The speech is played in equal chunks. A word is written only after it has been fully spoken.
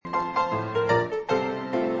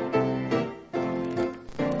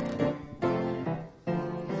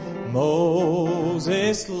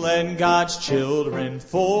Moses led God's children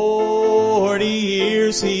 40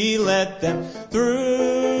 years. He led them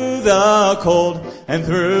through the cold and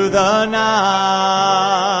through the night.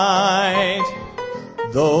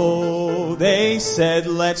 Though they said,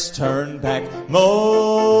 let's turn back,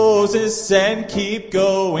 Moses said, keep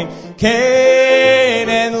going.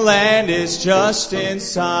 Canaan land is just in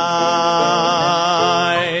sight.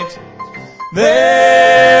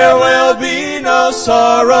 There will be no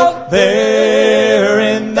sorrow there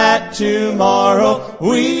in that tomorrow.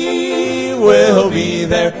 We will be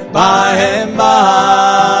there by and by.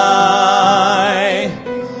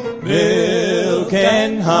 Milk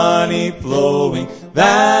and honey flowing,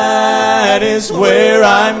 that is where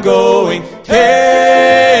I'm going.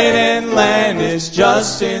 Canaan land is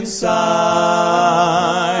just in sight.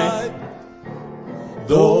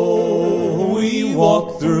 Though we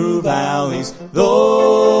walk through valleys,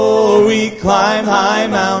 though we climb high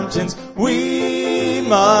mountains, we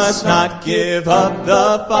must not give up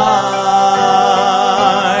the fight.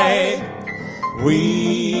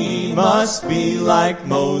 We must be like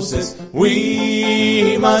Moses.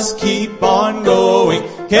 We must keep on going.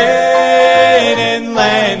 Canaan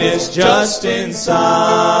land is just in sight.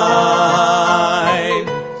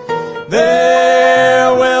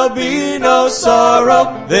 There will be no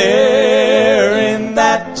sorrow there in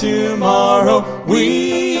that tomorrow.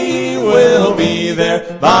 We will be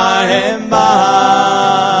there by and by.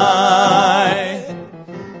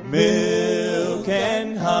 Milk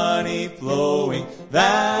and honey flowing,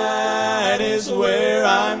 that is where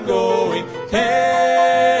I'm going.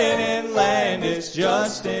 Canaan land is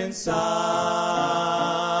just in sight.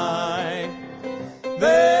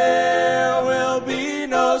 There will be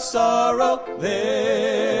no sorrow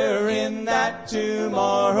there in that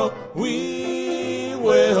tomorrow. We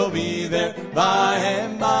will be there by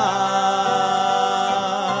and by.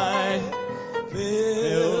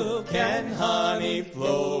 Milk and honey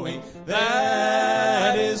flowing,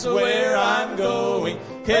 that is where I'm going.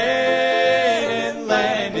 Canaan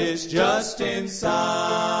land is just in sight.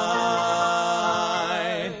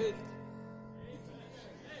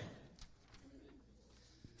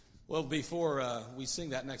 Well, before we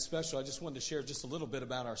sing that next special, I just wanted to share just a little bit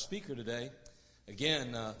about our speaker today.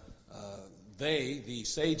 Again, the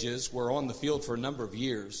Sages, were on the field for a number of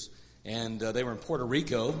years, and they were in Puerto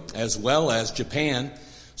Rico as well as Japan,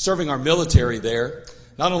 serving our military there.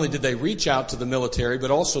 Not only did they reach out to the military,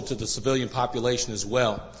 but also to the civilian population as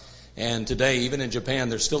well. And today, even in Japan,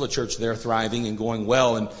 there's still a church there thriving and going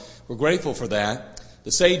well, and we're grateful for that.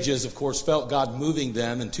 The Sages, of course, felt God moving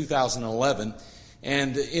them in 2011,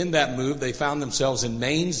 and in that move, they found themselves in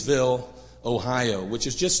Mainsville, Ohio, which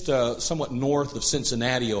is just somewhat north of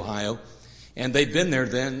Cincinnati, Ohio. And they've been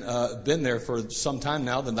there for some time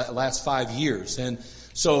now, the last 5 years. And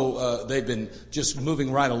so they've been just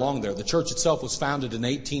moving right along there. The church itself was founded in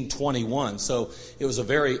 1821, so it was a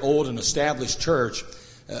very old and established church.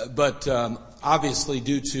 But obviously,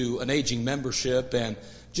 due to an aging membership and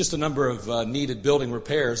just a number of needed building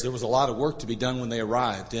repairs, there was a lot of work to be done when they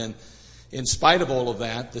arrived. And in spite of all of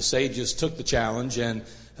that, the Sages took the challenge and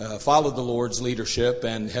followed the Lord's leadership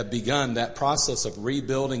and have begun that process of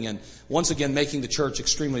rebuilding and once again making the church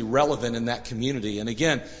extremely relevant in that community. And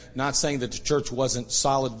again, not saying that the church wasn't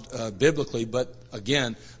solid biblically, but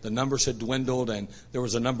again, the numbers had dwindled and there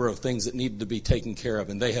was a number of things that needed to be taken care of.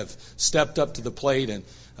 And they have stepped up to the plate and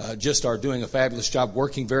just are doing a fabulous job,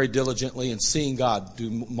 working very diligently and seeing God do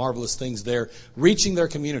marvelous things there, reaching their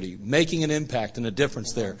community, making an impact and a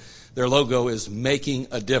difference there. Their logo is making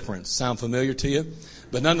a difference. Sound familiar to you?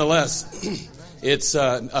 But nonetheless, it's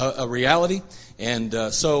a reality. And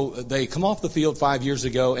so they come off the field 5 years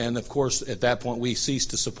ago. And, of course, at that point, we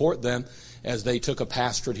ceased to support them as they took a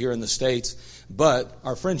pastorate here in the States. But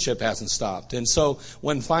our friendship hasn't stopped. And so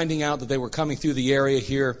when finding out that they were coming through the area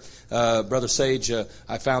here, Brother Sage,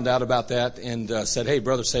 I found out about that and said, hey,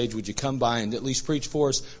 Brother Sage, would you come by and at least preach for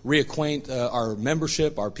us, reacquaint our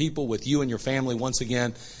membership, our people with you and your family once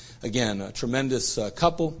again. Again, a tremendous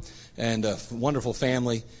couple and a wonderful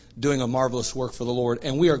family doing a marvelous work for the Lord.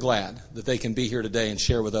 And we are glad that they can be here today and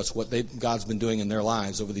share with us what God's been doing in their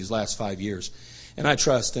lives over these last 5 years. And I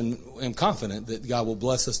trust and am confident that God will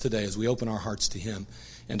bless us today as we open our hearts to Him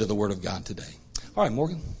and to the Word of God today. All right,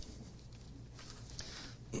 Morgan.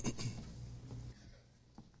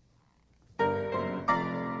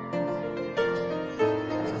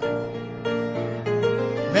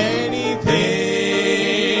 Many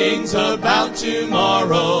things about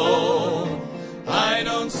tomorrow I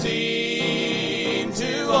don't seem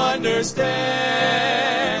to understand,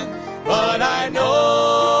 but I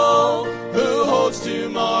know who holds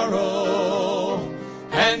tomorrow,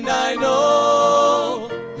 and I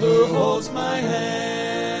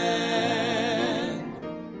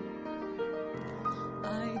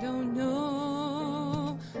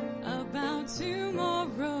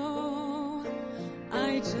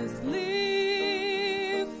just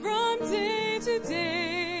live from day to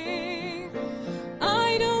day.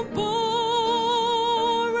 I don't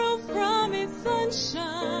borrow from its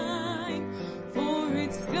sunshine, for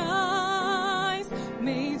its skies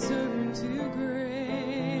may turn to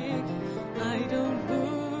gray. I don't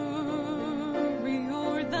worry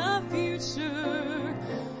o'er the future,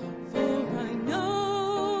 for I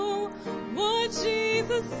know what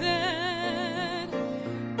Jesus said.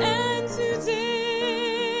 And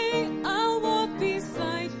today I'll walk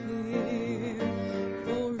beside him,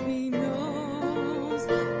 for he knows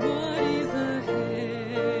what is ahead.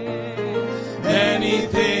 Many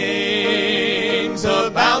things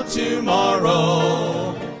about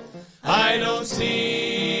tomorrow I don't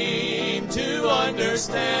seem to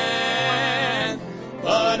understand,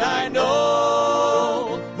 but I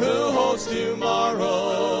know who holds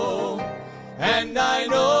tomorrow, and I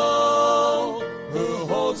know who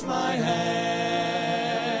holds my hand.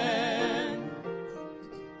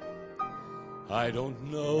 I don't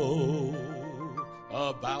know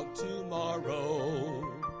about tomorrow.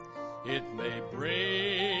 It may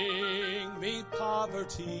bring me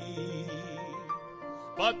poverty,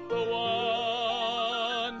 but the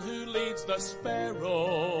one who leads the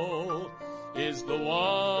sparrow is the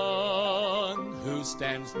one who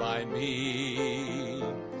stands by me.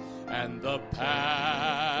 And the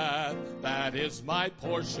path that is my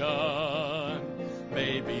portion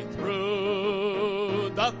may be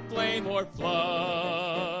through the flame or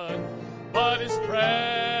flood, but his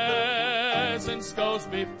presence goes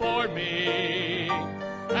before me,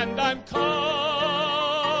 and I'm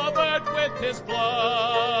covered with his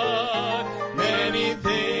blood. Many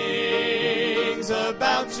things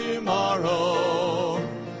about tomorrow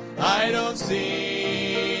I don't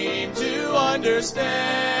seem to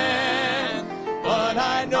understand, but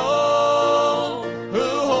I know who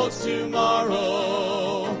holds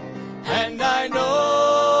tomorrow, and I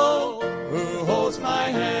know who holds my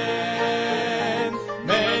hand.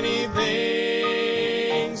 Many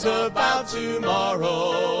things about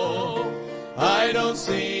tomorrow I don't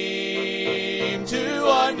seem to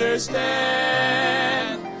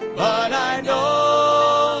understand, but I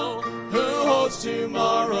know who holds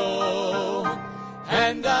tomorrow,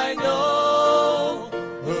 and I know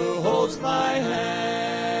who holds my hand.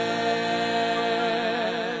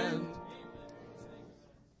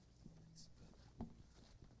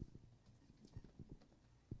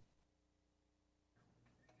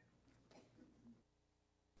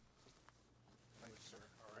 Thank you, sir.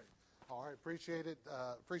 All right. Appreciate it.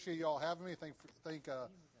 Appreciate you all having me. Think a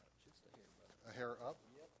hair up.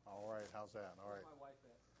 All right. How's that? All right.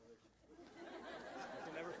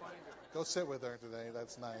 Go sit with her today.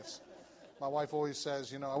 That's nice. My wife always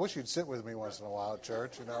says, I wish you'd sit with me once in a while at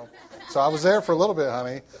church, So I was there for a little bit,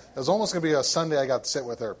 honey. It was almost going to be a Sunday I got to sit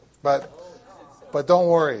with her. But don't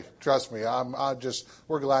worry. Trust me.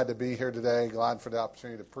 We're glad to be here today. Glad for the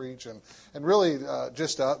opportunity to preach and really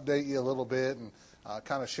just to update you a little bit and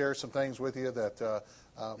kind of share some things with you that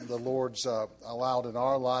the Lord's allowed in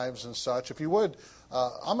our lives and such. If you would,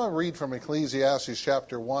 I'm going to read from Ecclesiastes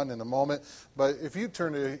chapter 1 in a moment, but if you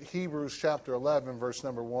turn to Hebrews chapter 11, verse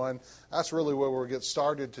number 1, that's really where we'll get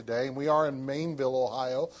started today. And we are in Mainville,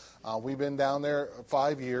 Ohio. We've been down there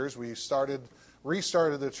 5 years. We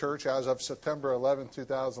restarted the church as of September 11,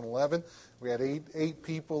 2011. We had eight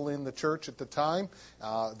people in the church at the time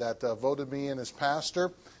that voted me in as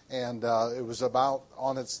pastor, and it was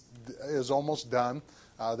almost done.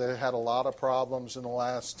 They had a lot of problems in the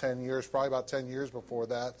last 10 years, probably about 10 years before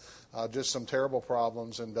that, just some terrible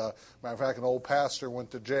problems. And matter of fact, an old pastor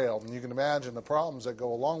went to jail. And you can imagine the problems that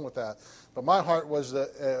go along with that. But my heart was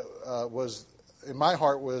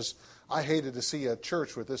I hated to see a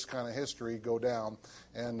church with this kind of history go down.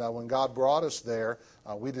 And when God brought us there,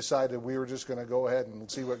 we decided we were just going to go ahead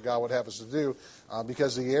and see what God would have us to do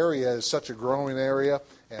because the area is such a growing area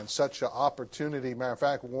and such an opportunity. Matter of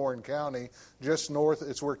fact, Warren County, just north,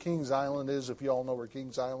 it's where Kings Island is, if you all know where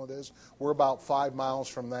Kings Island is. We're about 5 miles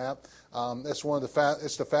from that. It's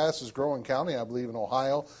it's the fastest growing county, I believe, in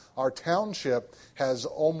Ohio. Our township has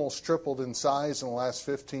almost tripled in size in the last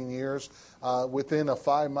 15 years. Within a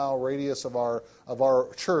 5-mile radius of our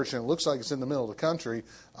church, and it looks like it's in the middle of the country,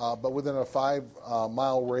 but within a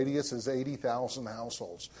 5-mile radius is 80,000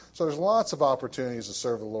 households. So there's lots of opportunities to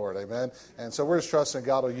serve the Lord, amen. And so we're just trusting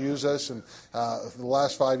God will use us. And the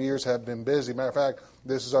last 5 years have been busy. Matter of fact,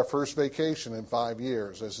 this is our first vacation in 5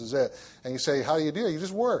 years. This is it. And you say, how do you do it? You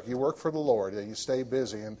just work. You work for the Lord. You stay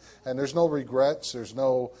busy. And there's no regrets. There's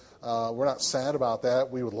no. We're not sad about that.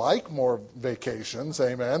 We would like more vacations,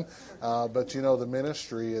 amen. But the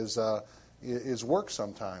ministry is work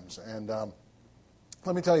sometimes, and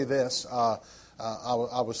Let me tell you this. I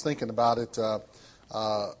was thinking about it.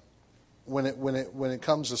 When it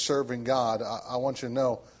comes to serving God, I want you to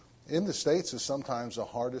know, in the States is sometimes the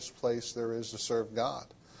hardest place there is to serve God.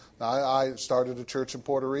 Now, I started a church in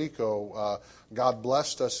Puerto Rico. God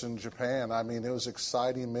blessed us in Japan. I mean, it was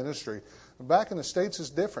exciting ministry. Back in the States is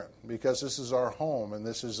different because this is our home, and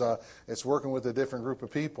this is it's working with a different group of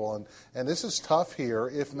people, and this is tough here,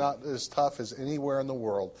 if not as tough as anywhere in the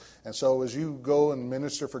world. And so as you go and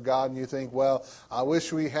minister for God and you think, well, I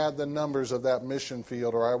wish we had the numbers of that mission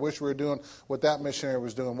field, or I wish we were doing what that missionary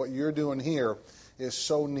was doing, what you're doing here is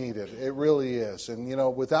so needed. It really is. And, you know,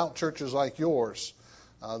 without churches like yours,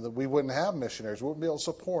 that we wouldn't have missionaries. We wouldn't be able to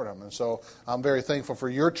support them. And so I'm very thankful for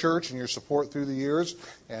your church and your support through the years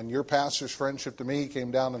and your pastor's friendship to me. He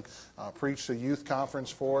came down and preached a youth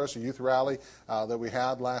conference for us, a youth rally that we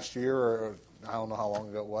had last year, or I don't know how long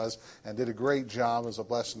ago it was, and did a great job. It was a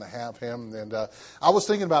blessing to have him. And I was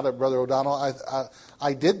thinking about it, Brother O'Donnell.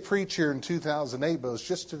 I did preach here in 2008, but it was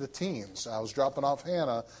just to the teens. I was dropping off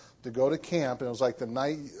Hannah to go to camp, and it was like the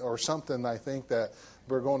night or something, I think, that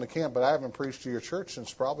we're going to camp, but I haven't preached to your church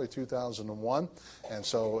since probably 2001, and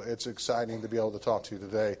so it's exciting to be able to talk to you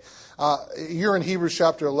today. You're in Hebrews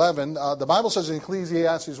chapter 11. The Bible says in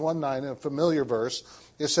Ecclesiastes 1:9, a familiar verse,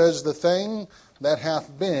 it says, "The thing that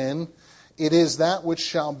hath been, it is that which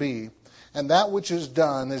shall be, and that which is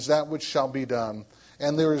done is that which shall be done,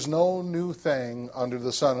 and there is no new thing under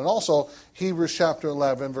the sun." And also, Hebrews chapter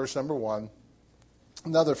 11, verse number 1,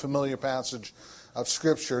 another familiar passage of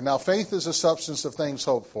Scripture. "Now faith is the substance of things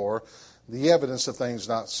hoped for, the evidence of things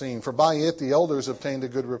not seen. For by it the elders obtained a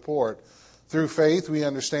good report. Through faith we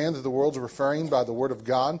understand that the worlds were framed by the word of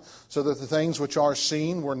God, so that the things which are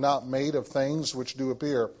seen were not made of things which do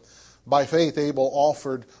appear. By faith Abel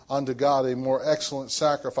offered unto God a more excellent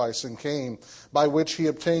sacrifice than Cain, by which he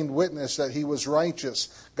obtained witness that he was righteous,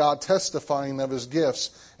 God testifying of his gifts,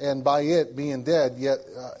 and by it he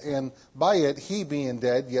being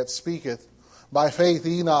dead yet speaketh. By faith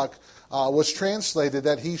Enoch was translated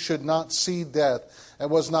that he should not see death, and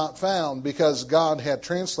was not found, because God had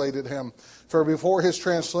translated him. For before his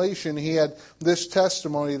translation he had this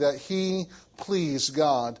testimony, that he pleased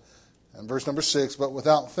God." And verse number 6, "But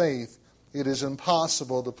without faith it is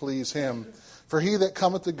impossible to please him. For he that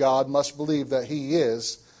cometh to God must believe that he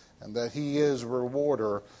is, and that he is a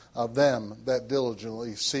rewarder of them that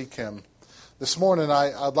diligently seek him." This morning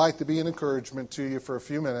I'd like to be an encouragement to you for a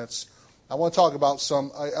few minutes. I want to talk about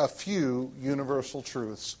a few universal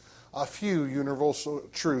truths. A few universal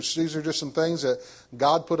truths. These are just some things that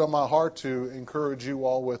God put on my heart to encourage you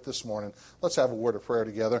all with this morning. Let's have a word of prayer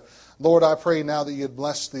together. Lord, I pray now that you'd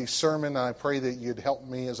bless the sermon, and I pray that you'd help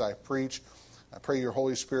me as I preach. I pray your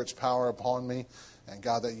Holy Spirit's power upon me, and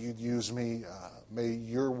God, that you'd use me. May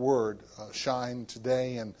your word shine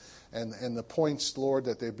today, and the points, Lord,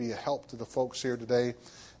 that they'd be a help to the folks here today.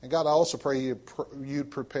 And God, I also pray you'd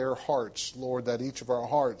prepare hearts, Lord, that each of our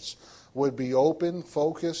hearts would be open,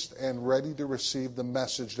 focused, and ready to receive the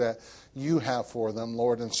message that you have for them,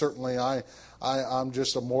 Lord. And certainly I'm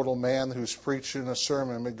just a mortal man who's preaching a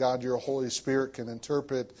sermon, but God, your Holy Spirit can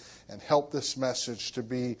interpret and help this message to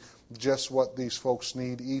be just what these folks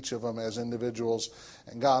need, each of them as individuals.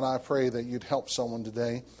 And God, I pray that you'd help someone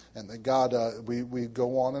today, and that God, we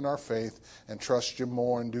go on in our faith and trust you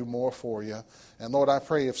more and do more for you. And Lord, I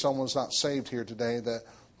pray if someone's not saved here today, that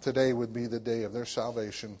today would be the day of their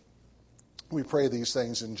salvation. We pray these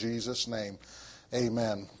things in Jesus' name.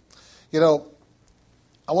 Amen. You know,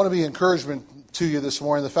 I want to be encouragement to you this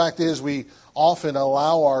morning. The fact is, we often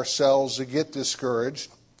allow ourselves to get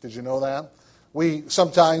discouraged. Did you know that?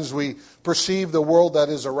 Sometimes we perceive the world that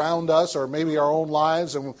is around us, or maybe our own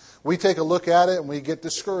lives, and we take a look at it and we get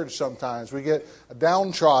discouraged sometimes. We get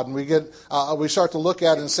downtrodden. We start to look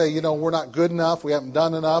at it and say, you know, we're not good enough, we haven't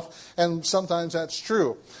done enough, and sometimes that's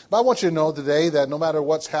true. But I want you to know today that no matter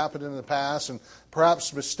what's happened in the past, and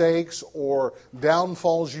perhaps mistakes or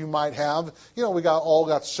downfalls you might have, you know, we all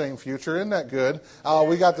got the same future. Isn't that good?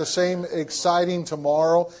 We got the same exciting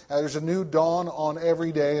tomorrow. There's a new dawn on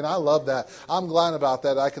every day, and I love that. I'm glad about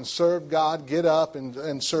that. I can serve God, get up,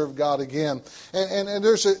 and serve God again. And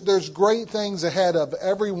there's great things ahead of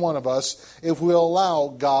every one of us if we'll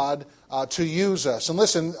allow God to use us. And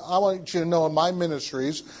listen, I want you to know in my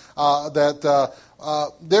ministries that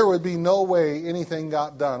there would be no way anything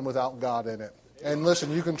got done without God in it. And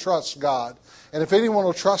listen, you can trust God. And if anyone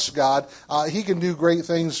will trust God, He can do great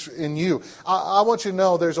things in you. I want you to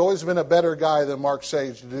know there's always been a better guy than Mark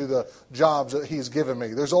Sage to do the jobs that he's given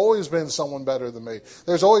me. There's always been someone better than me.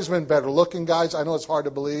 There's always been better looking guys. I know it's hard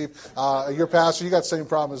to believe. Your pastor, you got the same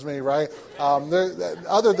problem as me, right?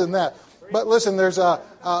 Other than that, But listen, there's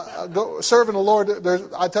serving the Lord.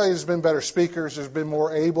 I tell you, there's been better speakers. There's been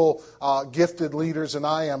more able, gifted leaders than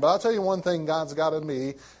I am. But I'll tell you one thing God's got in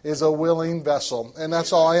me is a willing vessel. And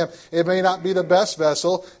that's all I am. It may not be the best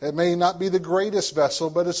vessel. It may not be the greatest vessel,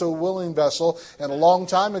 but it's a willing vessel. And a long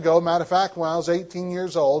time ago, matter of fact, when I was 18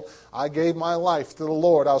 years old, I gave my life to the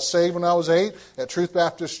Lord. I was saved when I was 8 at Truth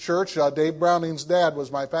Baptist Church. Dave Browning's dad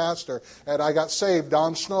was my pastor. And I got saved.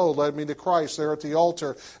 Don Snow led me to Christ there at the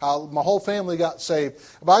altar. My whole family got saved.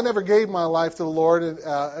 But I never gave my life to the Lord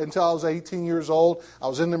until I was 18 years old. I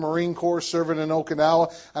was in the Marine Corps serving in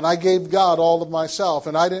Okinawa. And I gave God all of myself.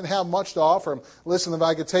 And I didn't have much to offer Him. Listen, if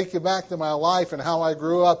I could take you back to my life and how I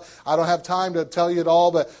grew up, I don't have time to tell you it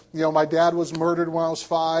all. But, my dad was murdered when I was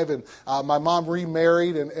 5. And my mom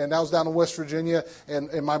remarried. And that was down in West Virginia,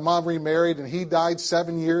 and my mom remarried, and he died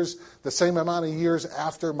 7 years, the same amount of years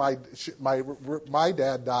after my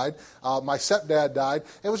dad died. My stepdad died.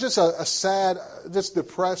 It was just a sad, just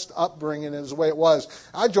depressed upbringing is the way it was.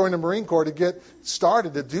 I joined the Marine Corps to get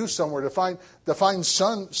started, to do somewhere, to find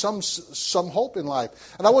some hope in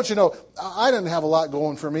life. And I want you to know, I didn't have a lot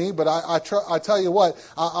going for me, but I tell you what,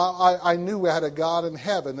 I knew we had a God in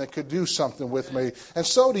heaven that could do something with me. And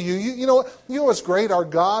so do you. You know what's great? Our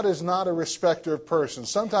God is not a respecter of persons.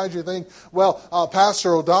 Sometimes you think, well,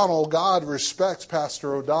 Pastor O'Donnell, God respects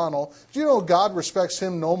Pastor O'Donnell. Do you know God respects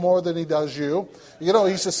him no more than He does you?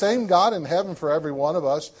 He's the same God in heaven for every one of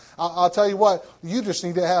us. I'll tell you what, you just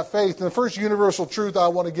need to have faith. And the first universal truth I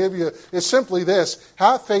want to give you is simply this: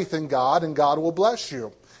 have faith in God and God will bless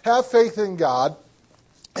you. Have faith in God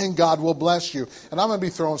and God will bless you. And I'm going to be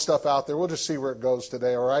throwing stuff out there. We'll just see where it goes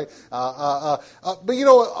today, all right? But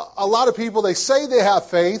a lot of people, they say they have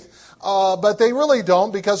faith, but they really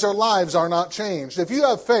don't, because their lives are not changed. If you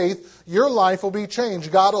have faith, your life will be changed.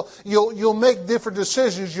 You'll make different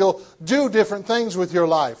decisions. You'll do different things with your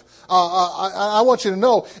life. I want you to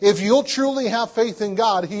know, if you'll truly have faith in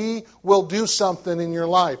God, He will do something in your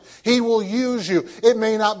life. He will use you. It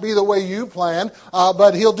may not be the way you plan,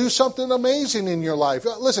 but He'll do something amazing in your life.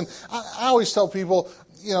 Listen, I always tell people,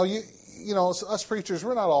 us preachers,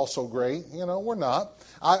 we're not all so great. We're not.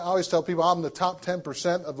 I always tell people I'm the top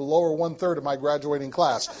 10% of the lower 1/3 of my graduating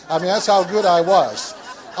class. I mean, that's how good I was.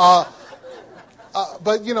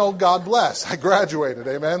 But God bless. I graduated.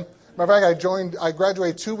 Amen. Matter of fact, I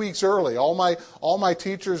graduated 2 weeks early. All my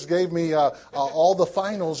teachers gave me all the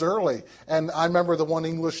finals early. And I remember the one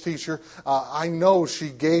English teacher, I know she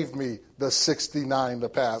gave me the 69 to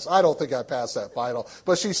pass. I don't think I passed that final.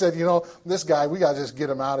 But she said, this guy, we got to just get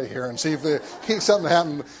him out of here and see if something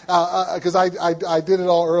happened. Because I did it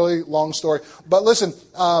all early, long story. But listen,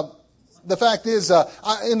 the fact is,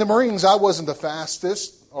 in the Marines, I wasn't the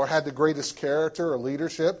fastest or had the greatest character or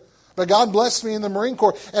leadership. But God blessed me in the Marine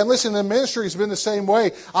Corps. And listen, the ministry has been the same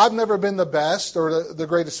way. I've never been the best or the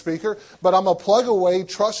greatest speaker, but I'm a plug away,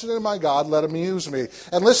 trusting in my God, let Him use me.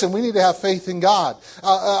 And listen, we need to have faith in God.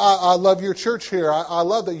 I love your church here. I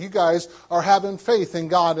love that you guys are having faith in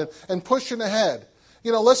God and pushing ahead.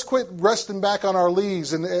 Let's quit resting back on our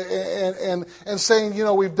leaves and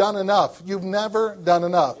saying, we've done enough. You've never done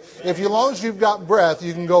enough. As long as you've got breath,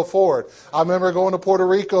 you can go forward. I remember going to Puerto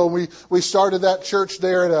Rico, and we started that church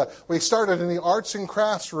there. We started in the arts and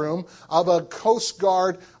crafts room of a Coast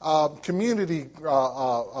Guard community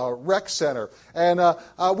rec center. And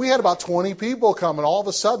we had about 20 people coming all of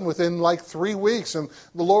a sudden within like 3 weeks. And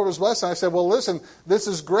the Lord was blessed. And I said, well, listen, this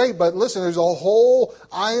is great. But listen, there's a whole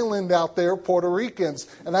island out there, Puerto Rican.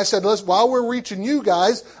 And I said, while we're reaching you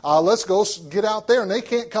guys, let's go get out there. And they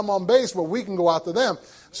can't come on base, but we can go out to them.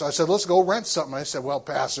 So I said, let's go rent something. I said, well,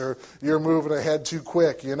 Pastor, you're moving ahead too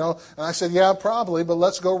quick, And I said, yeah, probably, but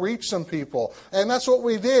let's go reach some people. And that's what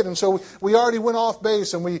we did. And so we already went off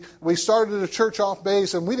base, and we started a church off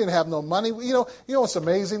base, and we didn't have no money. You know what's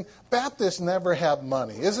amazing? Baptists never have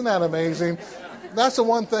money. Isn't that amazing? That's the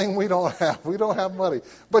one thing we don't have. We don't have money.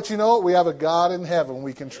 But you know what? We have a God in heaven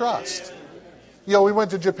we can trust. We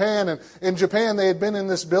went to Japan, and in Japan they had been in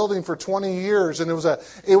this building for 20 years, and it was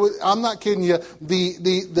I'm not kidding you,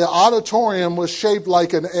 the auditorium was shaped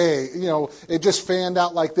like an A. It just fanned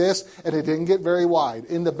out like this, and it didn't get very wide.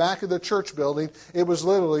 In the back of the church building, it was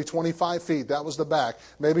literally 25 feet. That was the back.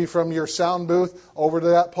 Maybe from your sound booth over to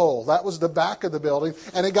that pole. That was the back of the building,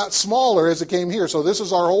 and it got smaller as it came here. So this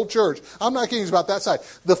is our whole church. I'm not kidding, it's about that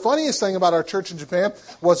size. The funniest thing about our church in Japan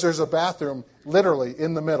was there's a bathroom literally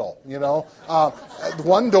in the middle,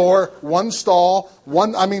 one door, one stall,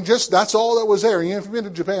 that's all that was there. If you've been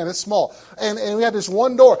to Japan, it's small. And we had this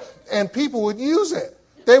one door, and people would use it.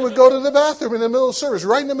 They would go to the bathroom in the middle of service,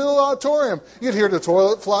 right in the middle of the auditorium. You'd hear the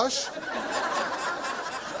toilet flush.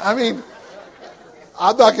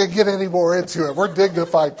 I'm not going to get any more into it. We're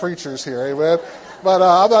dignified preachers here, amen? But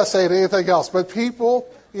I'm not saying anything else. But people,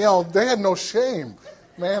 they had no shame.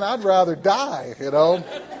 Man, I'd rather die,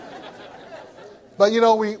 But,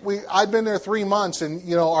 I'd been there 3 months,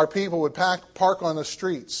 and, our people would park on the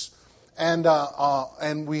streets. And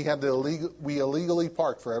we had to we illegally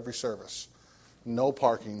parked for every service. No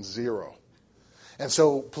parking, zero. And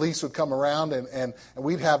so police would come around, and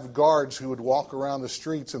we'd have guards who would walk around the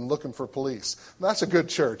streets and looking for police. That's a good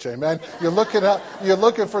church, amen. You're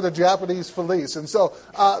looking for the Japanese police, and so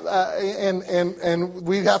and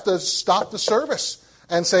we'd have to stop the service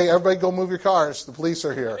and say, "Everybody, go move your cars. The police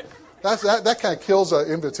are here." That kind of kills an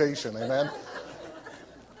invitation, amen.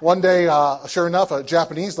 One day, sure enough, a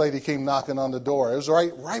Japanese lady came knocking on the door. It was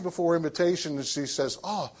right before invitation, and she says,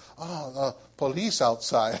 police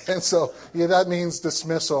outside. And so that means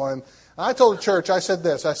dismissal. And I told the church, I said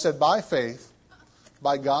this, by faith,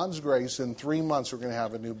 by God's grace, in 3 months we're going to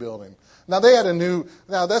have a new building. Now,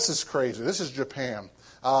 this is crazy. This is Japan.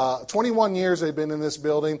 21 years they've been in this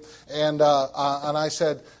building, and I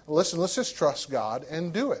said, listen, let's just trust God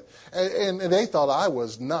and do it. And they thought I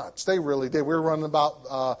was nuts. They really did. We were running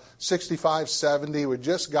about 65, 70. We'd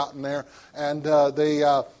just gotten there, and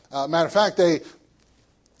matter of fact,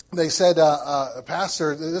 they said,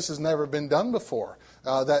 Pastor, this has never been done before,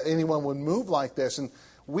 that anyone would move like this. And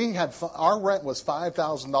our rent was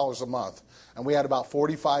 $5,000 a month, and we had about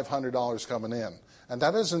 $4,500 coming in. And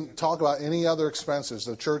that doesn't talk about any other expenses.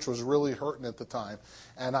 The church was really hurting at the time.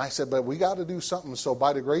 And I said, but we got to do something. So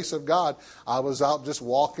by the grace of God, I was out just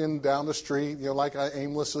walking down the street, like I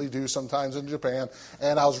aimlessly do sometimes in Japan.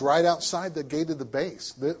 And I was right outside the gate of the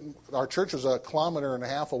base. Our church was 1.5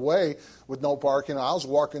 kilometers away with no parking. I was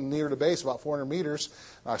walking near the base, about 400 meters.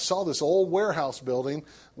 I saw this old warehouse building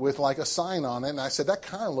with like a sign on it. And I said, that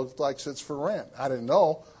kind of looked like it's for rent. I didn't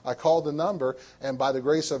know. I called the number, and by the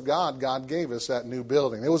grace of God, God gave us that new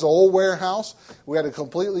building. It was an old warehouse. We had to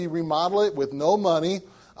completely remodel it with no money,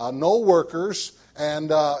 no workers,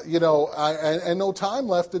 and and no time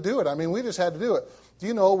left to do it. I mean, we just had to do it. Do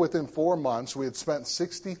you know, within 4 months, we had spent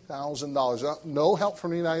 $60,000. No help from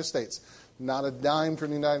the United States. Not a dime from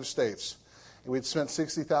the United States. We'd spent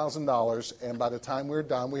 $60,000, and by the time we were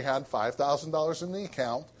done, we had $5,000 in the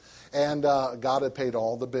account. And God had paid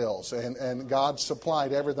all the bills, and God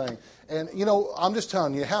supplied everything. And, I'm just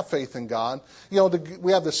telling you, have faith in God.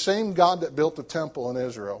 We have the same God that built the temple in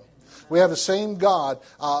Israel. We have the same God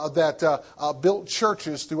that built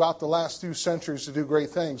churches throughout the last 2 centuries to do great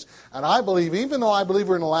things. And I believe, even though I believe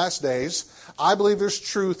we're in the last days, I believe there's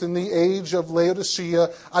truth in the age of Laodicea.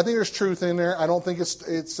 I think there's truth in there. I don't think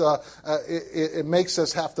it makes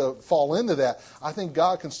us have to fall into that. I think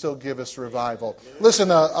God can still give us revival.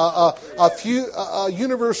 Listen, a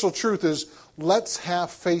universal truth is, let's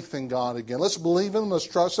have faith in God again. Let's believe Him. Let's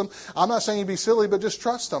trust Him. I'm not saying you be silly, but just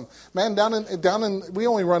trust Him. Man, down in we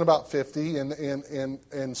only run about 50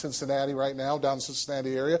 in Cincinnati right now, down in the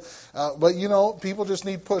Cincinnati area. But people just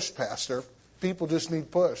need pushed, Pastor. People just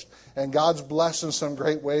need pushed. And God's blessed in some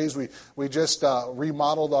great ways. We just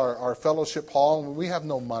remodeled our fellowship hall, and we have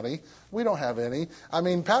no money. We don't have any. I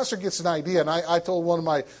mean, Pastor gets an idea, and I told one of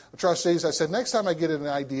my trustees, I said, next time I get an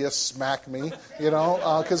idea, smack me,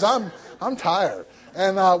 because I'm tired.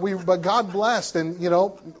 And but God blessed, and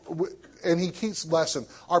and He keeps blessing.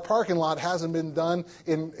 Our parking lot hasn't been done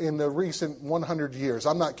in the recent 100 years.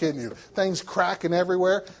 I'm not kidding you. Things cracking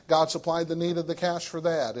everywhere. God supplied the need of the cash for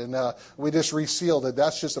that, and we just resealed it.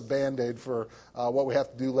 That's just a Band-Aid for what we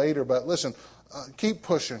have to do later. But listen, keep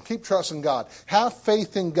pushing. Keep trusting God. Have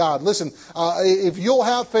faith in God. Listen, if you'll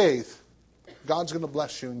have faith, God's going to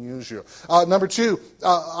bless you and use you. Number 2,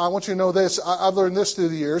 I want you to know this. I've learned this through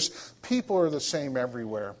the years. People are the same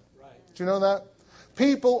everywhere. Right. Do you know that?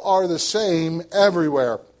 People are the same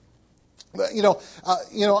everywhere.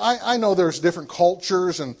 I know there's different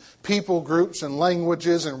cultures and people groups and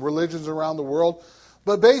languages and religions around the world.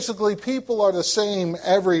 But basically, people are the same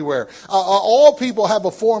everywhere. All people have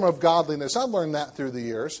a form of godliness. I've learned that through the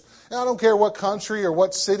years. And I don't care what country or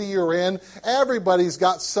what city you're in. Everybody's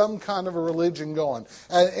got some kind of a religion going.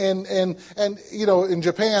 And in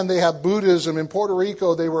Japan they have Buddhism. In Puerto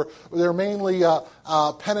Rico they're mainly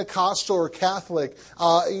Pentecostal or Catholic.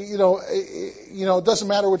 It doesn't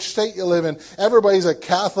matter which state you live in. Everybody's a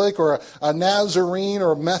Catholic or a Nazarene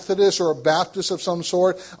or a Methodist or a Baptist of some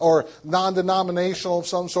sort or non-denominational of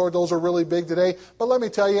some sort. Those are really big today. But let me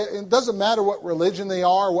tell you, it doesn't matter what religion they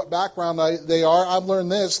are, what background they are. I've learned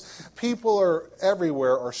this. People are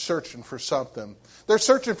everywhere are searching for something. They're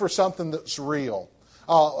searching for something that's real.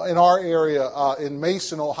 In our area, in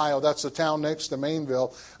Mason, Ohio, that's the town next to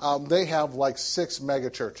Mainville, they have like 6 mega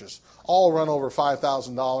churches, all run over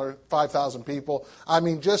 $5,000 people. I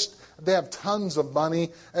mean, they have tons of money.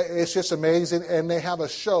 It's just amazing. And they have a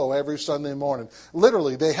show every Sunday morning.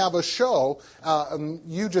 Literally, they have a show.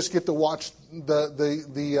 You just get to watch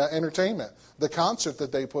the entertainment, the concert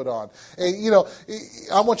that they put on. And,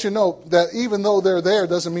 I want you to know that even though they're there,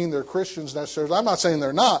 doesn't mean they're Christians necessarily. I'm not saying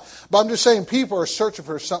they're not, but I'm just saying people are searching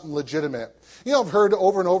for something legitimate. I've heard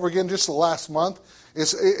over and over again just the last month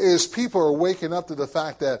is people are waking up to the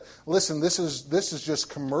fact that, listen, this is just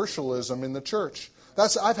commercialism in the church.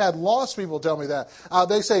 I've had lost people tell me that.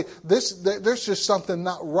 They say, there's just something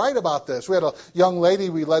not right about this. We had a young lady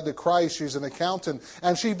we led to Christ. She's an accountant.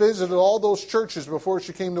 And she visited all those churches before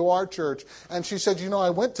she came to our church. And she said, I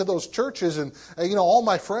went to those churches and, all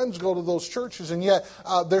my friends go to those churches. And yet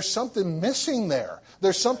there's something missing there.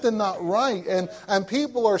 There's something not right. And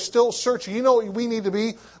people are still searching. You know what we need to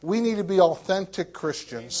be? We need to be authentic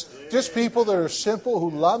Christians. Just people that are simple, who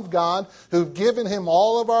love God, who've given Him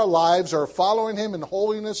all of our lives, are following Him in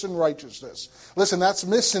holiness and righteousness. Listen, that's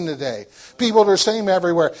missing today. People are the same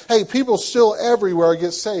everywhere. Hey, people still everywhere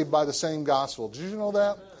get saved by the same gospel. Did you know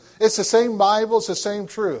that? It's the same Bible. It's the same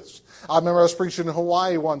truths. I remember I was preaching in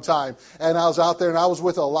Hawaii one time, and I was out there, and I was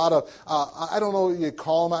with a lot of, I don't know what you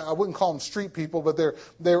call them. I wouldn't call them street people, but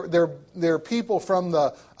they're people from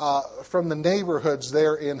the neighborhoods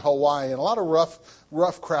there in Hawaii, and a lot of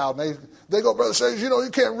rough crowd. And they go, Brother Sage, you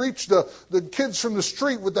can't reach the kids from the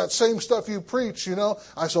street with that same stuff you preach,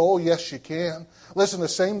 I said, oh, yes, you can. Listen, the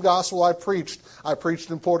same gospel I preached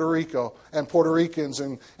in Puerto Rico, and Puerto Ricans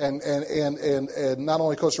and not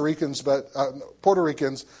only Costa Ricans, but Puerto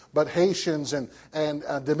Ricans, but Haitians and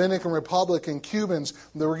Dominican Republic and Cubans,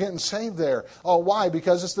 they were getting saved there. Oh, why?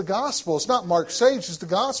 Because it's the gospel. It's not Mark Sage, it's the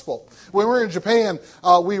gospel. When we're in Japan,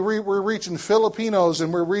 we're reaching Filipinos,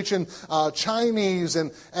 and we're reaching Chinese,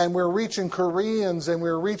 and we're reaching Koreans, and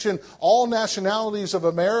we're reaching all nationalities of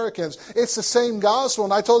Americans. It's the same gospel.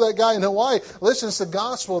 And I told that guy in Hawaii, listen, it's the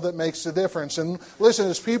gospel that makes the difference. And listen,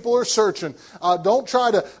 as people are searching, don't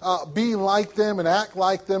try to be like them and act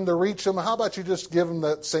like them to reach them. How about you just give them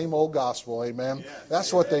that same old gospel, amen? Yes.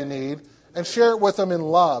 That's what they need. And share it with them in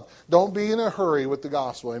love. Don't be in a hurry with the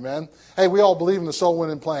gospel, amen? Hey, we all believe in the soul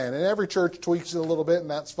winning plan. And every church tweaks it a little bit, and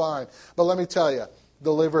that's fine. But let me tell you,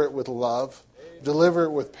 deliver it with love. Deliver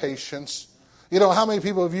it with patience. How many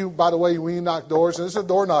people have you, by the way, when you knock doors, and this is a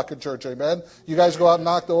door knocking church, amen? You guys go out and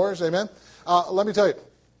knock doors, amen? Let me tell you,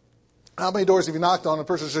 how many doors have you knocked on? And a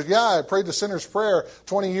person says, yeah, I prayed the sinner's prayer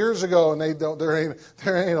 20 years ago, and there ain't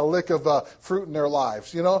a lick of fruit in their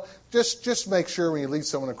lives. Just make sure when you lead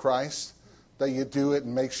someone to Christ that you do it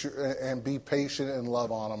and make sure and be patient and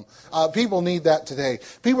love on them. People need that today.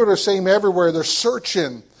 People are the same everywhere. They're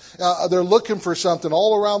searching. They're looking for something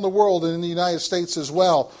all around the world and in the United States as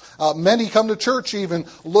well. Many come to church even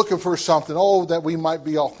looking for something, that we might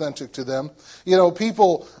be authentic to them.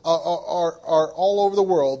 People are all over the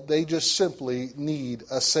world. They just simply need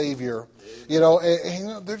a Savior.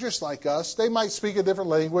 They're just like us. They might speak a different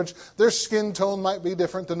language. Their skin tone might be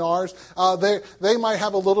different than ours. They might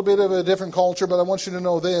have a little bit of a different culture, but I want you to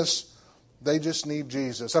know this. They just need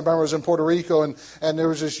Jesus. I remember I was in Puerto Rico, and there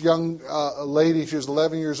was this young lady. She was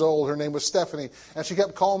 11 years old. Her name was Stephanie. And she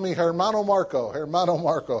kept calling me Hermano Marco.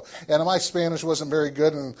 And my Spanish wasn't very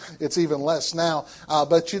good, and it's even less now.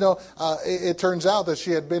 But it turns out that she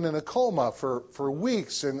had been in a coma for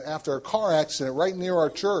weeks, and after a car accident right near our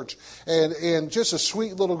church. And just a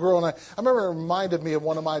sweet little girl. And I remember it reminded me of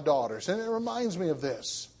one of my daughters. And it reminds me of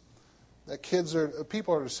this, that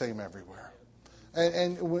people are the same everywhere.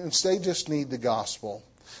 And they just need the gospel.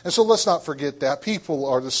 And so let's not forget that. People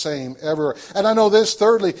are the same everywhere. And I know this,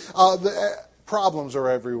 thirdly, the problems are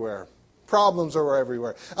everywhere. Problems are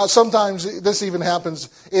everywhere. Sometimes this even happens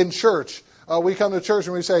in church. We come to church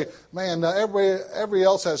and we say, man, everybody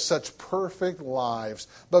else has such perfect lives.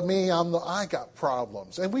 But me, I got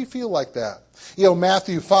problems. And we feel like that.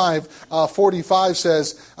 Matthew 5:45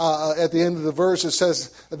 says, at the end of the verse, it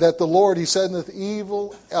says that the Lord, He sendeth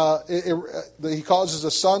evil, He causes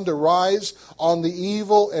the sun to rise on the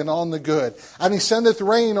evil and on the good. And He sendeth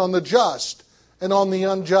rain on the just and on the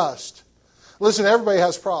unjust. Listen, everybody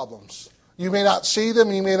has problems. You may not see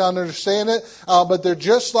them, you may not understand it, but they're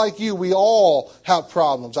just like you. We all have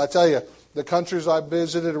problems. I tell you, the countries I've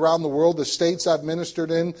visited around the world, the states I've ministered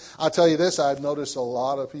in, I'll tell you this, I've noticed a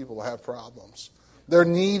lot of people have problems. They're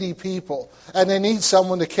needy people, and they need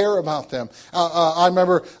someone to care about them. I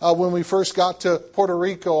remember when we first got to Puerto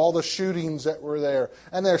Rico, all the shootings that were there,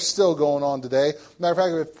 and they're still going on today. Matter of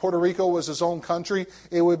fact, if Puerto Rico was its own country,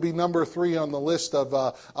 it would be number 3 on the list of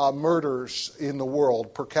murders in the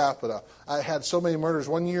world per capita. I had so many murders.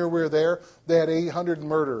 One year we were there, they had 800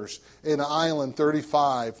 murders in an island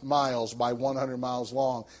 35 miles by 100 miles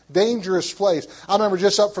long. Dangerous place. I remember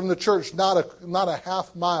just up from the church, not a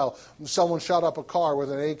half mile, someone shot up a car with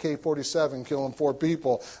an AK-47, killing 4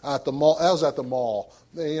 people at the mall. That was at the mall.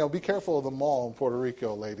 Be careful of the mall in Puerto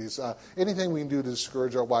Rico, ladies. Anything we can do to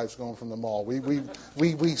discourage our wives going from the mall,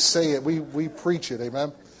 we say it, we preach it.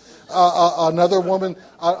 Amen. Another woman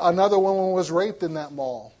was raped in that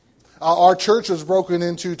mall. Our church was broken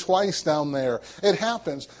into twice down there. It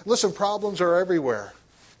happens. Listen, problems are everywhere.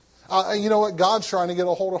 You know what? God's trying to get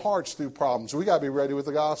a hold of hearts through problems. We got to be ready with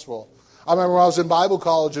the gospel. I remember when I was in Bible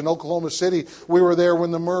college in Oklahoma City, we were there when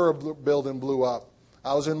the Murrah building blew up.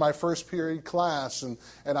 I was in my first period class, and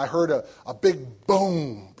I heard a big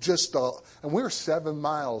boom, and we were 7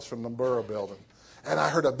 miles from the Murrah building. And I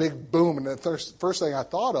heard a big boom, and the first thing I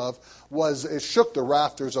thought of was it shook the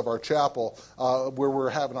rafters of our chapel where we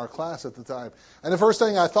were having our class at the time. And the first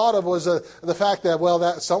thing I thought of was the fact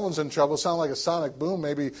that someone's in trouble. It sounded like a sonic boom,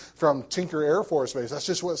 maybe from Tinker Air Force Base. That's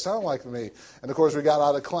just what it sounded like to me. And of course, we got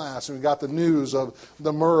out of class, and we got the news of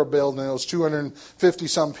the Murrah building. It was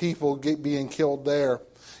 250-some people being killed there.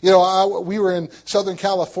 We were in Southern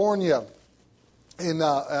California.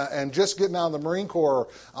 And just getting out of the Marine Corps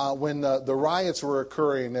when the riots were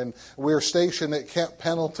occurring, and we were stationed at Camp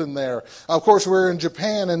Pendleton there. Of course, we were in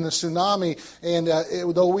Japan in the tsunami, and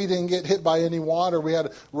though we didn't get hit by any water, we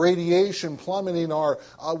had radiation plummeting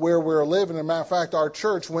where we were living. As a matter of fact, our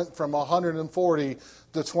church went from 140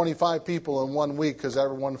 to 25 people in 1 week because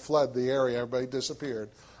everyone fled the area. Everybody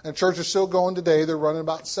disappeared. And church is still going today. They're running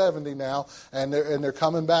about 70 now, and they're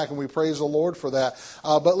coming back, and we praise the Lord for that.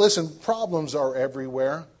 But listen, problems are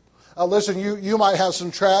everywhere. Listen, you might have some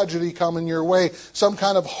tragedy coming your way, some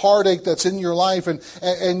kind of heartache that's in your life,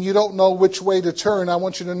 and you don't know which way to turn. I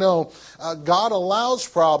want you to know, God allows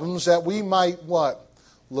problems that we might, what?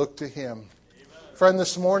 Look to Him. Friend,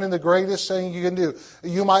 this morning, the greatest thing you can do,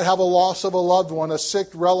 you might have a loss of a loved one, a sick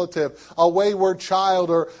relative, a wayward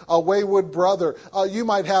child, or a wayward brother. You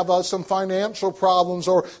might have some financial problems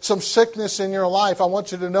or some sickness in your life. I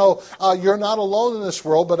want you to know you're not alone in this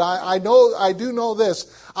world, but I do know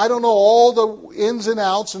this. I don't know all the ins and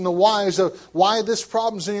outs and the whys of why this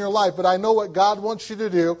problem's in your life, but I know what God wants you to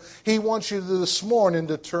do. He wants you this morning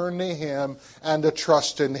to turn to Him and to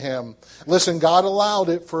trust in Him. Listen, God allowed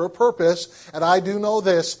it for a purpose, and I do know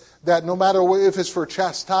this, that no matter if it's for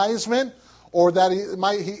chastisement or that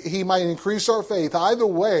He might increase our faith, either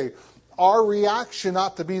way, our reaction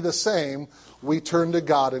ought to be the same. We turn to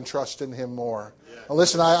God and trust in Him more. Now,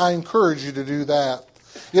 listen, I encourage you to do that.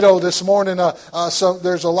 This morning,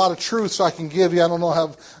 there's a lot of truths I can give you. I don't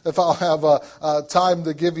know if I'll have time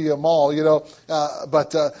to give you them all,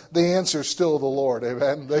 but the answer is still the Lord,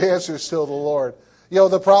 amen? The answer is still the Lord.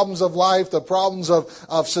 The problems of life, the problems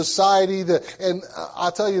of society, and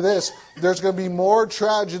I'll tell you this, there's going to be more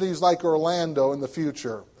tragedies like Orlando in the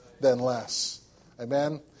future than less,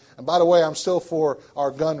 amen? And by the way, I'm still for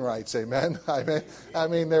our gun rights, amen? I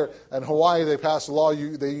mean, in Hawaii, they passed a law,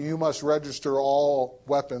 you must register all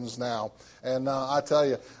weapons now. And I tell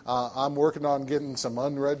you, I'm working on getting some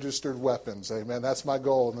unregistered weapons, amen? That's my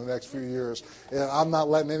goal in the next few years. And I'm not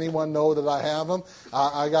letting anyone know that I have them.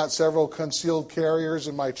 I got several concealed carriers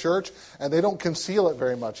in my church, and they don't conceal it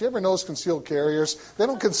very much. You ever notice concealed carriers? They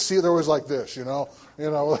don't conceal, they're always like this,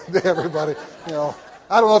 everybody,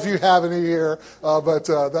 I don't know if you have any here, but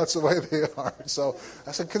that's the way they are. So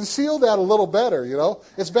I said, conceal that a little better,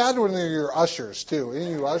 It's bad when they're your ushers, too.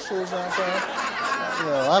 Any of you ushers out there?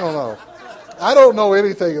 I don't know. I don't know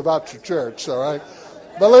anything about your church, all right?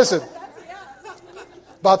 But listen,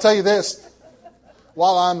 I'll tell you this.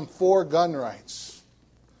 While I'm for gun rights,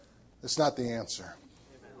 it's not the answer.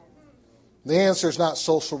 The answer is not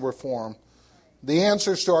social reform. The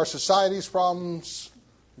answers to our society's problems,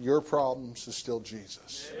 your problems, is still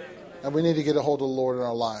Jesus. And we need to get a hold of the Lord in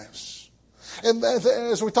our lives. And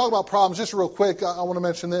as we talk about problems, just real quick, I want to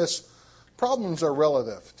mention this. Problems are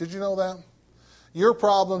relative. Did you know that? Your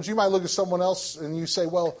problems, you might look at someone else and you say,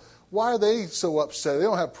 well, why are they so upset? They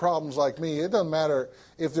don't have problems like me. It doesn't matter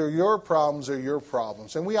if they're your problems or your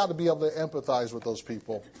problems. And we ought to be able to empathize with those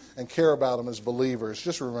people and care about them as believers.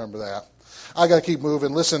 Just remember that. I got to keep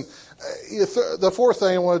moving. Listen, the fourth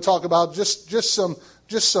thing I want to talk about, just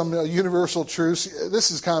just some universal truths.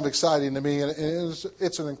 This is kind of exciting to me, and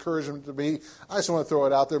it's an encouragement to me. I just want to throw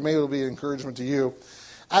it out there. Maybe it'll be an encouragement to you.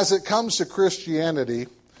 As it comes to Christianity,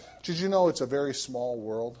 did you know it's a very small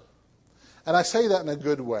world? And I say that in a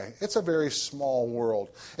good way. It's a very small world.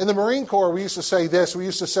 In the Marine Corps, we used to say this. We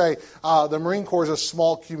used to say the Marine Corps is a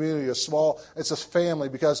small community, it's a family,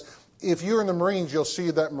 because if you're in the Marines, you'll see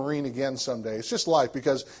that Marine again someday. It's just life,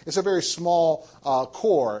 because it's a very small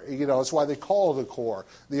corps. You know, it's why they call it a corps.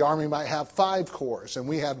 The Army might have 5 corps, and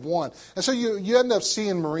we had 1. And so you end up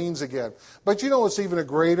seeing Marines again. But you know what's even a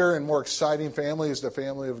greater and more exciting family is the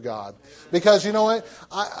family of God. Because you know what?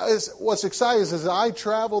 What's exciting is as I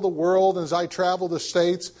travel the world and as I travel the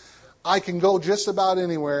states, I can go just about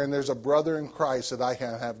anywhere, and there's a brother in Christ that I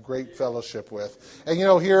can have great fellowship with. And you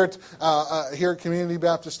know, here at Community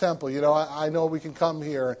Baptist Temple, you know, I know we can come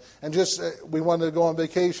here and just we wanted to go on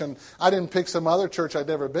vacation. I didn't pick some other church I'd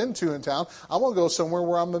never been to in town. I want to go somewhere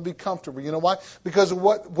where I'm going to be comfortable. You know why? Because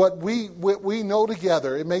what we know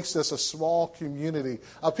together, it makes this a small community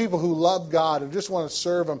of people who love God and just want to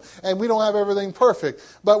serve Him. And we don't have everything perfect,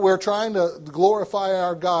 but we're trying to glorify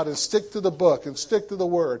our God and stick to the book and stick to the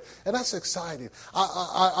Word. And that's exciting.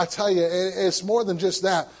 I tell you, it's more than just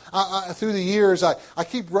that. Through the years, I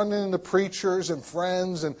keep running into preachers and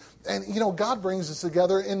friends, and you know, God brings us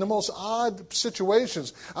together in the most odd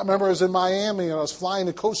situations. I remember I was in Miami, and I was flying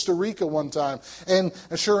to Costa Rica one time, and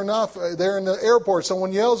sure enough, there in the airport,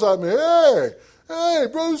 someone yells at me, Hey,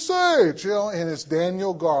 Brother Sage, you know, and it's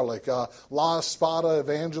Daniel Garlick, La Espada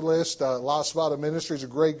evangelist, La Espada Ministry, is a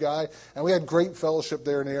great guy, and we had great fellowship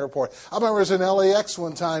there in the airport. I remember I was in LAX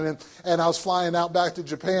one time, and I was flying out back to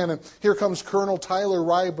Japan, and here comes Colonel Tyler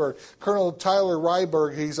Ryberg. Colonel Tyler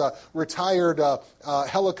Ryberg, he's a retired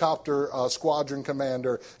helicopter squadron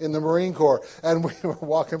commander in the Marine Corps, and we were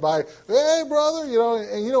walking by, hey, brother, you know,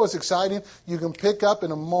 and you know what's exciting? You can pick up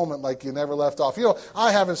in a moment like you never left off. You know,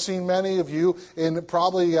 I haven't seen many of you in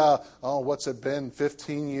probably, what's it been,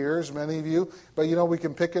 15 years, many of you. But, you know, we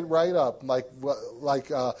can pick it right up like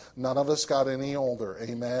none of us got any older.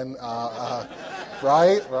 Amen.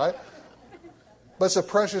 Right? But it's a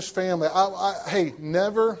precious family. Hey,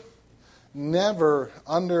 never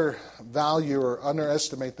undervalue or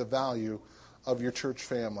underestimate the value of your church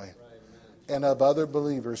family. And of other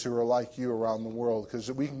believers who are like you around the world.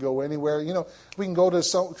 Because we can go anywhere. You know, we can go to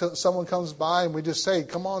someone comes by and we just say,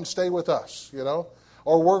 come on, stay with us, you know.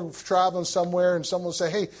 Or we're traveling somewhere and someone will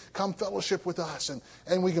say, hey, come fellowship with us.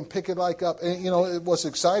 And we can pick it like up. And, you know, what's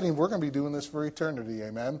exciting, we're going to be doing this for eternity.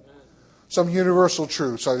 Amen. Some universal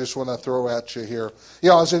truths I just want to throw at you here.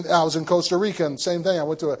 You know, I was in Costa Rica, and same thing. I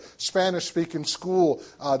went to a Spanish-speaking school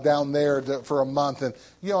down there for a month. And,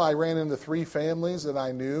 you know, I ran into 3 families that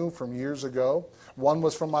I knew from years ago. One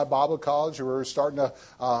was from my Bible college. We were starting a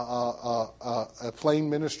plane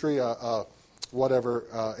ministry,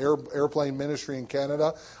 airplane ministry in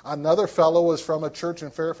Canada. Another fellow was from a church in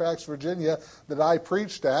Fairfax, Virginia that I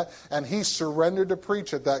preached at, and he surrendered to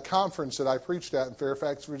preach at that conference that I preached at in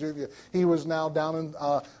Fairfax, Virginia. He was now down in,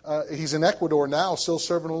 he's in Ecuador now, still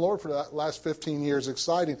serving the Lord for the last 15 years.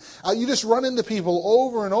 Exciting. You just run into people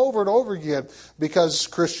over and over and over again because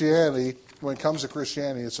Christianity, when it comes to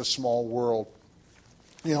Christianity, it's a small world.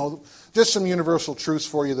 You know, just some universal truths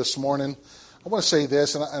for you this morning. I want to say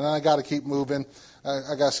this, and I got to keep moving.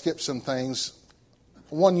 I got to skip some things.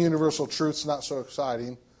 One universal truth's not so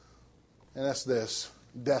exciting, and that's this: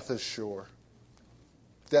 death is sure.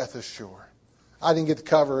 Death is sure. I didn't get to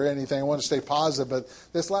cover anything. I want to stay positive, but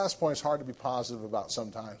this last point is hard to be positive about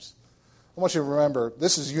sometimes. I want you to remember,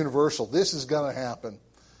 this is universal. This is going to happen.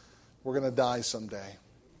 We're going to die someday.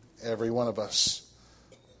 Every one of us.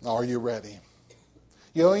 Are you ready?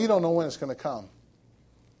 You know, you don't know when it's going to come.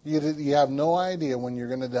 You have no idea when you're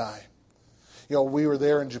going to die. You know, we were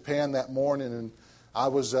there in Japan that morning, and I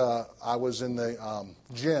was in the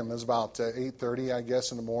gym. It was about 8:30, I guess,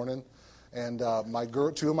 in the morning, and 2 of my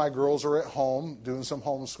girls are at home doing some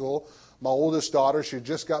homeschool. My oldest daughter, she had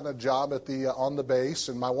just gotten a job on the base,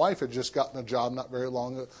 and my wife had just gotten a job not very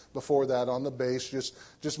long before that on the base,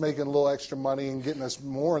 just making a little extra money and getting us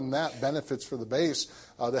more than that benefits for the base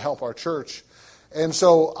to help our church. And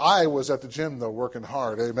so I was at the gym, though, working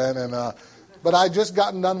hard, amen. And but I just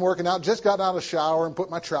gotten done working out, just got out of the shower and put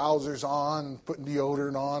my trousers on, putting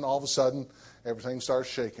deodorant on. All of a sudden, everything starts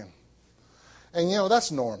shaking. And, you know,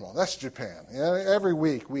 that's normal. That's Japan. You know, every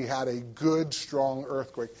week we had a good, strong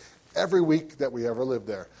earthquake. Every week that we ever lived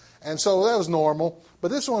there. And so that was normal.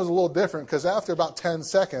 But this one was a little different because after about 10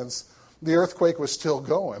 seconds, the earthquake was still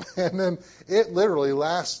going. And then it literally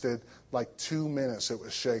lasted like 2 minutes it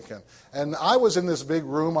was shaking. And I was in this big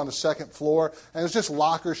room on the second floor, and it was just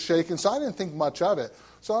lockers shaking, so I didn't think much of it.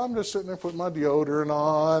 So I'm just sitting there putting my deodorant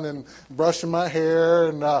on and brushing my hair,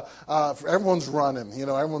 and everyone's running.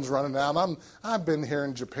 Everyone's running down. I've been here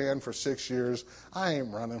in Japan for 6 years. I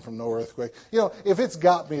ain't running from no earthquake. If it's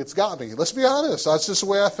got me, it's got me. Let's be honest. That's just the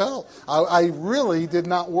way I felt. I really did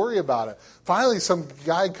not worry about it. Finally, some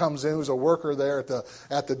guy comes in who's a worker there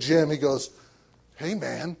at the gym. He goes, "Hey,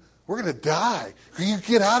 man, we're going to die. Can you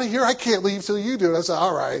get out of here? I can't leave till you do." And I said,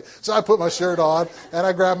 "All right." So I put my shirt on, and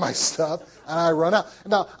I grab my stuff, and I run out.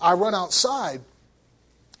 Now, I run outside,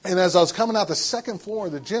 and as I was coming out the second floor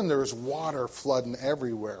of the gym, there was water flooding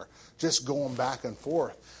everywhere, just going back and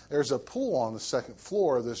forth. There's a pool on the second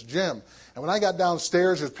floor of this gym. And when I got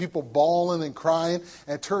downstairs, there's people bawling and crying.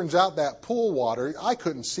 And it turns out that pool water, I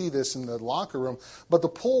couldn't see this in the locker room, but the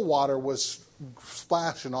pool water was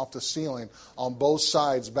splashing off the ceiling on both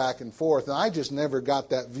sides back and forth. And I just never got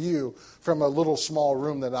that view from a little small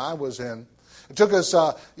room that I was in. It took us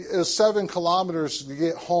it was 7 kilometers to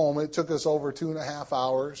get home. It took us over 2.5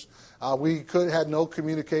 hours. We had no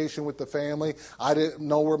communication with the family. I didn't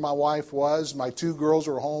know where my wife was. My 2 girls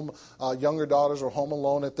were home. Younger daughters were home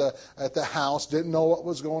alone at the house. Didn't know what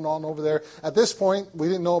was going on over there. At this point, we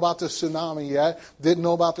didn't know about the tsunami yet. Didn't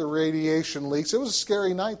know about the radiation leaks. It was a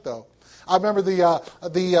scary night, though. I remember the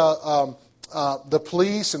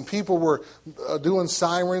police and people were doing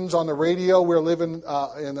sirens on the radio. We were living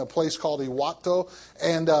in a place called Iwato,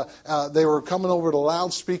 and they were coming over the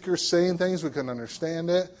loudspeakers saying things. We couldn't understand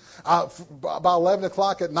it. About 11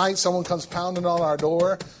 o'clock at night, someone comes pounding on our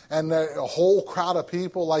door, and a whole crowd of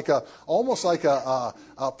people, almost like a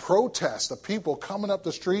protest of people coming up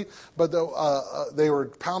the street, but they were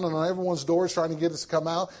pounding on everyone's doors trying to get us to come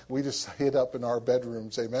out. We just hid up in our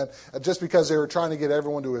bedrooms, amen. Just because they were trying to get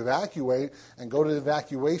everyone to evacuate and go to the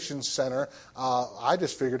evacuation center, I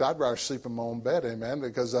just figured I'd rather sleep in my own bed, amen,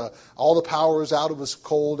 because all the power was out. It was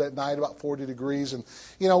cold at night, about 40 degrees, and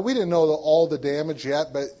we didn't know all the damage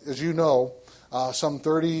yet, but as you know, some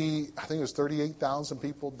 38,000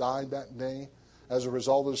 people died that day as a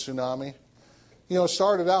result of the tsunami. It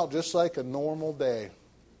started out just like a normal day.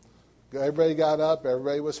 Everybody got up,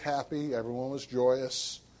 everybody was happy, everyone was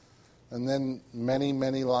joyous, and then many,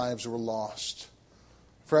 many lives were lost.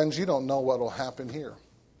 Friends, you don't know what will happen here.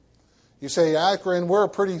 You say, "Akron, we're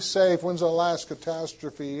pretty safe. When's the last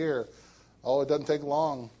catastrophe here?" Oh, it doesn't take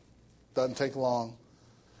long. Doesn't take long.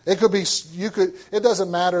 It could be. It doesn't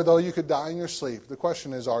matter though. You could die in your sleep. The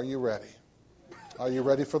question is, are you ready? Are you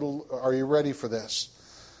ready for this?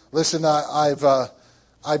 Listen,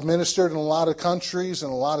 I've ministered in a lot of countries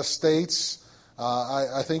and a lot of states.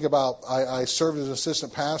 I think about I served as an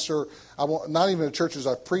assistant pastor. Not even the churches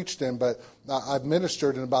I've preached in, but I've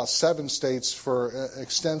ministered in about 7 states for an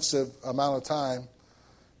extensive amount of time.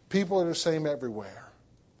 People are the same everywhere.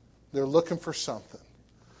 They're looking for something.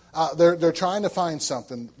 They're trying to find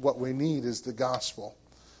something. What we need is the gospel.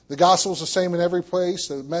 The gospel is the same in every place.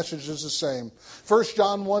 The message is the same. 1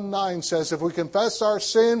 John 1:9 says, "If we confess our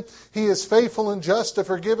sin, He is faithful and just to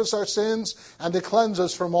forgive us our sins and to cleanse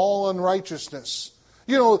us from all unrighteousness."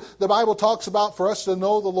 The Bible talks about for us to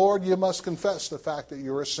know the Lord, you must confess the fact that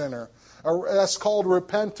you're a sinner. That's called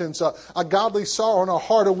repentance, a godly sorrow in our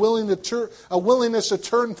heart, a willingness to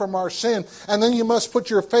turn from our sin. And then you must put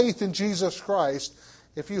your faith in Jesus Christ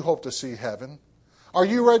if you hope to see heaven. Are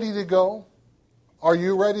you ready to go? Are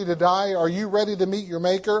you ready to die? Are you ready to meet your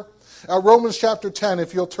Maker? Romans chapter 10,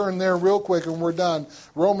 if you'll turn there real quick and we're done.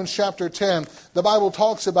 Romans chapter 10, the Bible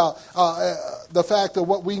talks about the fact of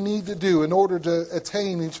what we need to do in order to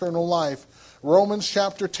attain eternal life. Romans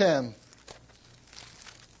chapter 10.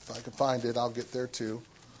 If I can find it, I'll get there too.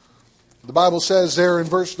 The Bible says there in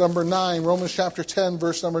verse number 9, Romans chapter 10,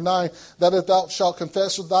 verse number 9, that if thou shalt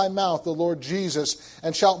confess with thy mouth the Lord Jesus,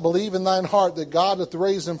 and shalt believe in thine heart that God hath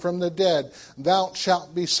raised him from the dead, thou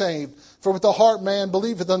shalt be saved. For with the heart man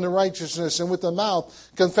believeth unto righteousness, and with the mouth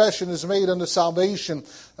confession is made unto salvation.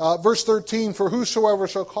 Verse 13, for whosoever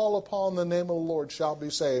shall call upon the name of the Lord shall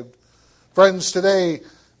be saved. Friends, today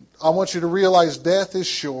I want you to realize death is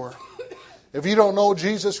sure. If you don't know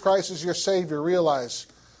Jesus Christ as your Savior, realize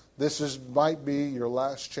this might be your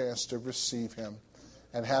last chance to receive Him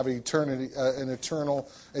and have eternity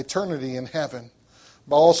in heaven.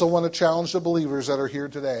 But I also want to challenge the believers that are here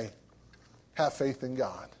today. Have faith in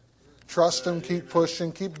God. Trust Him, keep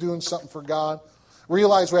pushing, keep doing something for God.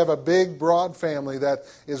 Realize we have a big, broad family that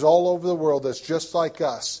is all over the world that's just like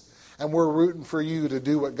us. And we're rooting for you to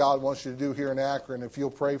do what God wants you to do here in Akron. If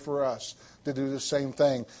you'll pray for us to do the same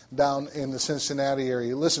thing down in the Cincinnati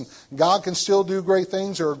area. Listen, God can still do great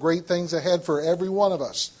things. There are great things ahead for every one of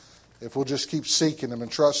us. if we'll just keep seeking Him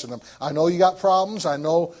and trusting Him. I know you got problems. I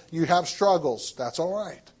know you have struggles. That's all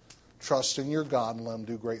right. Trust in your God and let Him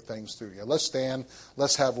do great things through you. Let's stand.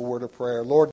 Let's have a word of prayer. Lord,